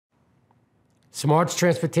SMART's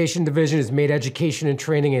Transportation Division has made education and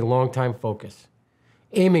training a long-time focus,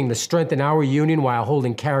 aiming to strengthen our union while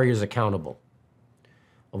holding carriers accountable.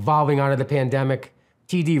 Evolving out of the pandemic,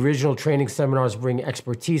 TD Regional Training Seminars bring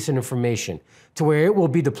expertise and information to where it will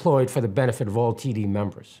be deployed for the benefit of all TD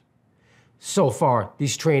members. So far,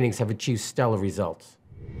 these trainings have achieved stellar results.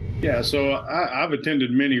 Yeah, so I've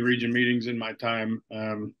attended many region meetings in my time.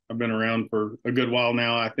 I've been around for a good while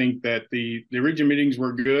now. I think that the region meetings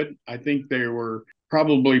were good. I think they were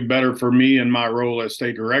probably better for me in my role as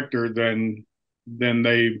state director than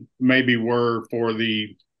they maybe were for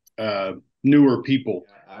the newer people.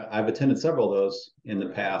 I've attended several of those in the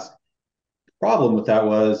past. The problem with that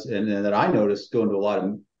was, and that I noticed going to a lot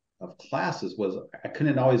of classes, was I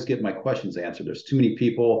couldn't always get my questions answered. There's too many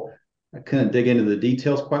people. I couldn't dig into the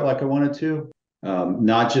details quite like I wanted to.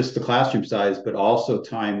 Not just the classroom size, but also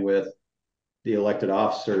time with the elected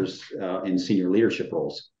officers in senior leadership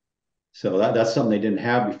roles. So that's something they didn't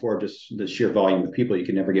have before, just the sheer volume of people. You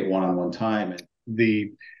could never get one-on-one time. And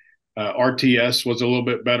the RTS was a little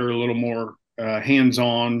bit better, a little more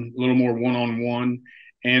hands-on, a little more one-on-one,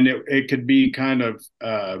 and it could be kind of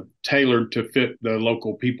tailored to fit the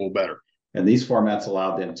local people better. And these formats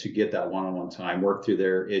allowed them to get that one-on-one time, work through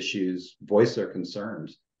their issues, voice their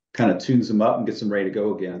concerns, kind of tunes them up and gets them ready to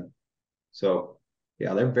go again. So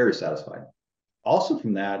yeah, they're very satisfied. Also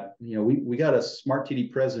from that, we got a Smart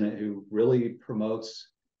TD president who really promotes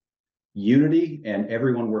unity and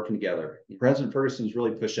everyone working together. President Ferguson's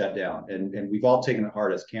really pushed that down, and we've all taken it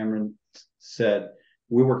hard. As Cameron said,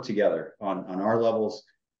 we work together on our levels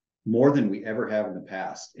more than we ever have in the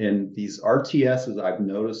past. And these RTSs, I've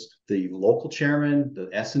noticed the local chairman, the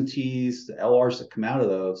S&Ts, the LRs that come out of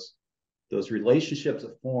those relationships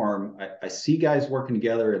that form. I see guys working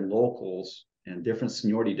together in locals and different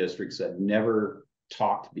seniority districts that never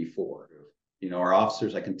talked before. Our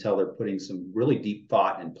officers, I can tell they're putting some really deep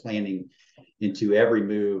thought and planning into every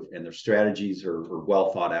move, and their strategies are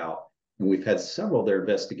well thought out. And we've had several of their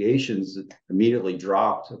investigations that immediately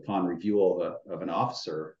dropped upon review of an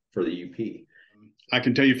officer for the UP. I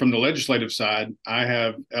can tell you from the legislative side, I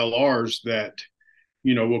have LRs that,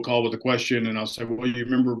 will call with a question, and I'll say, well, you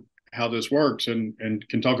remember how this works, and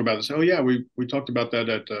can talk about this. Oh yeah, we talked about that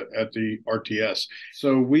at the RTS.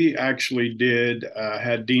 So we actually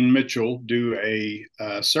had Dean Mitchell do a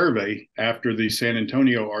survey after the San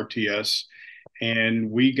Antonio RTS,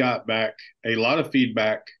 and we got back a lot of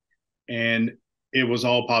feedback, and it was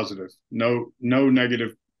all positive. No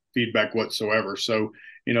negative feedback whatsoever. So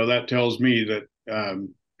that tells me that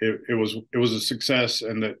it was a success,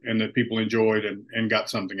 and that people enjoyed and got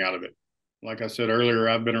something out of it. Like I said earlier,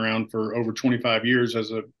 I've been around for over 25 years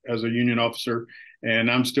as a union officer, and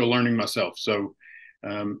I'm still learning myself. So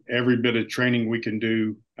every bit of training we can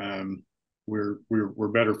do, we're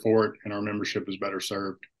better for it, and our membership is better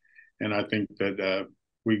served. And I think that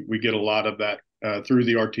we get a lot of that through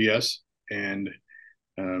the RTS, and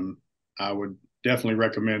I would definitely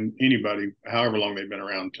recommend anybody, however long they've been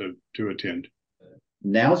around, to attend.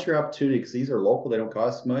 Now's your opportunity, because these are local, they don't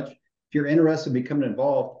cost much. If you're interested in becoming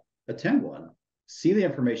involved, attend one. See the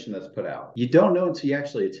information that's put out. You don't know until you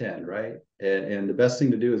actually attend, right? And the best thing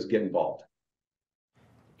to do is get involved.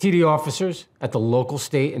 TD officers at the local,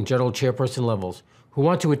 state, and general chairperson levels who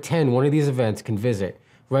want to attend one of these events can visit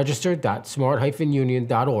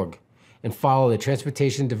register.smart-union.org and follow the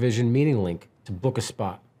Transportation Division meeting link to book a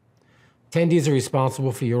spot. Attendees are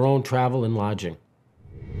responsible for your own travel and lodging.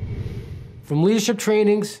 From leadership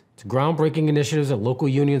trainings to groundbreaking initiatives at local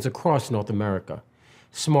unions across North America,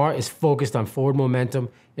 SMART is focused on forward momentum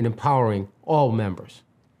and empowering all members.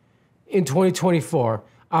 In 2024,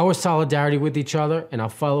 our solidarity with each other and our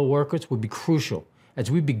fellow workers will be crucial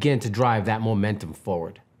as we begin to drive that momentum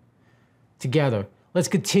forward. Together, let's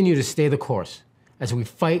continue to stay the course as we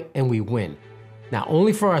fight and we win, not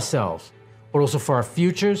only for ourselves, but also for our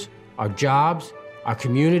futures, our jobs, our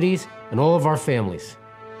communities, and all of our families.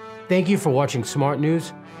 Thank you for watching Smart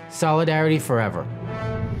News. Solidarity forever.